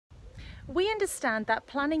We understand that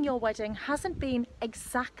planning your wedding hasn't been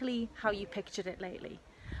exactly how you pictured it lately.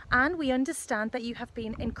 And we understand that you have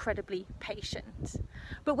been incredibly patient.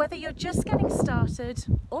 But whether you're just getting started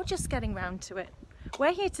or just getting round to it,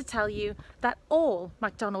 we're here to tell you that all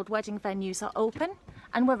Macdonald wedding venues are open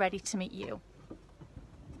and we're ready to meet you.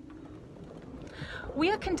 We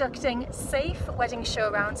are conducting safe wedding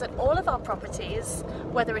show rounds at all of our properties.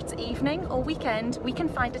 Whether it's evening or weekend, we can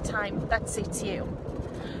find a time that suits you.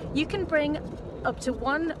 You can bring up to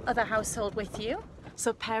one other household with you,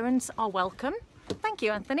 so parents are welcome. Thank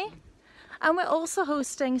you, Anthony. And we're also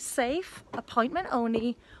hosting safe,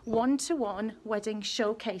 appointment-only, one-to-one wedding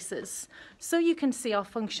showcases, so you can see our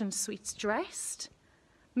function suites dressed,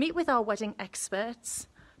 meet with our wedding experts,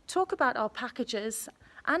 talk about our packages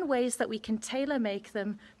and ways that we can tailor-make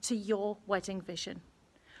them to your wedding vision.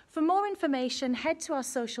 For more information, head to our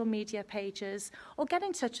social media pages or get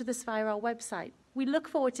in touch with us via our website. We look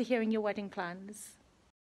forward to hearing your wedding plans.